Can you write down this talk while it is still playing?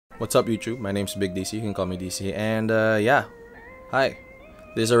What's up YouTube? My name's Big DC, you can call me DC, and yeah, hi.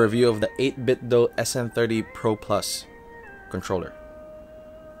 This is a review of the 8bitdo SN30 Pro Plus controller.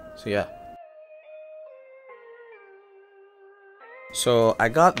 So yeah. So I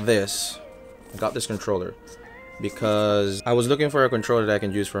got this controller because I was looking for a controller that I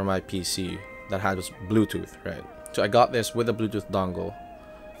can use for my PC that has Bluetooth, right? So I got this with a Bluetooth dongle,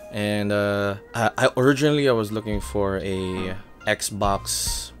 and I originally was looking for a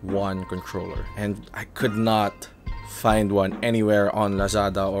Xbox One controller, and I could not find one anywhere on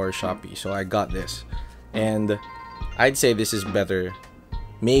Lazada or Shopee, so I got this, and I'd say this is better,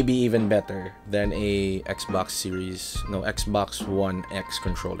 maybe even better than a Xbox One X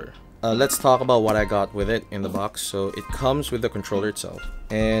controller. Let's talk about what I got with it in the box. So it comes with the controller itself,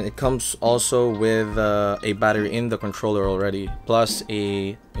 and it comes also with a battery in the controller already, plus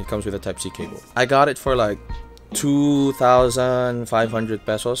it comes with a Type-C cable. I got it for like 2,500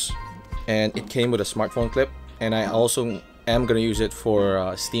 pesos, and it came with a smartphone clip, and I also am gonna use it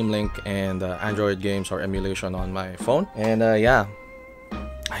for Steam Link and Android games or emulation on my phone. And yeah,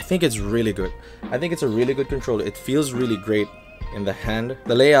 I think it's really good. I think it's a really good controller. It feels really great in the hand.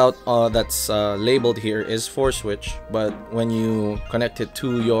 The layout that's labeled here is 4-switch, but when you connect it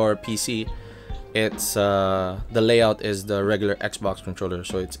to your PC, it's the layout is the regular Xbox controller,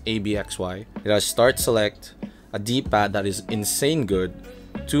 so it's ABXY. It has start, select, a D-pad that is insane good,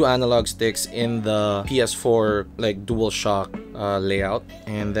 2 analog sticks in the PS4 like dual shock layout,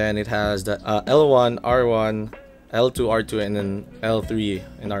 and then it has the L1, R1, L2, R2, and then L3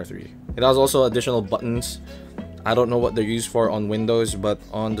 and R3. It has also additional buttons. I don't know what they're used for on Windows, but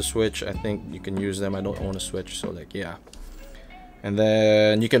on the Switch I think you can use them. I don't own a Switch, so like yeah. And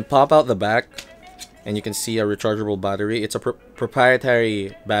then you can pop out the back and you can see a rechargeable battery. It's a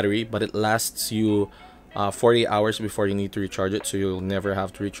proprietary battery, but it lasts you 40 hours before you need to recharge it, so you'll never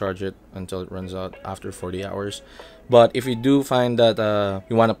have to recharge it until it runs out after 40 hours. But if you do find that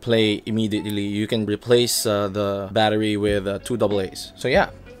you want to play immediately, you can replace the battery with 2 AA's. So yeah,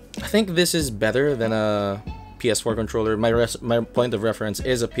 I think this is better than a PS4 controller. My point of reference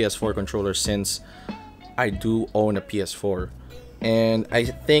is a PS4 controller, since I do own a PS4, and I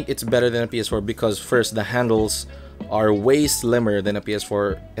think it's better than a PS4 because first, the handles are way slimmer than a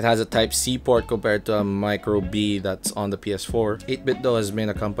PS4. It has a Type-C port compared to a Micro B that's on the PS4. 8bitdo has been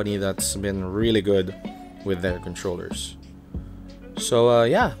a company that's been really good with their controllers. So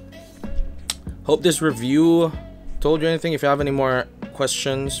yeah, hope this review told you anything. If you have any more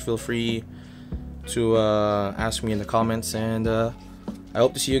questions, feel free to ask me in the comments, and I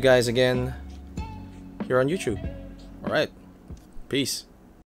hope to see you guys again here on YouTube. Alright, peace.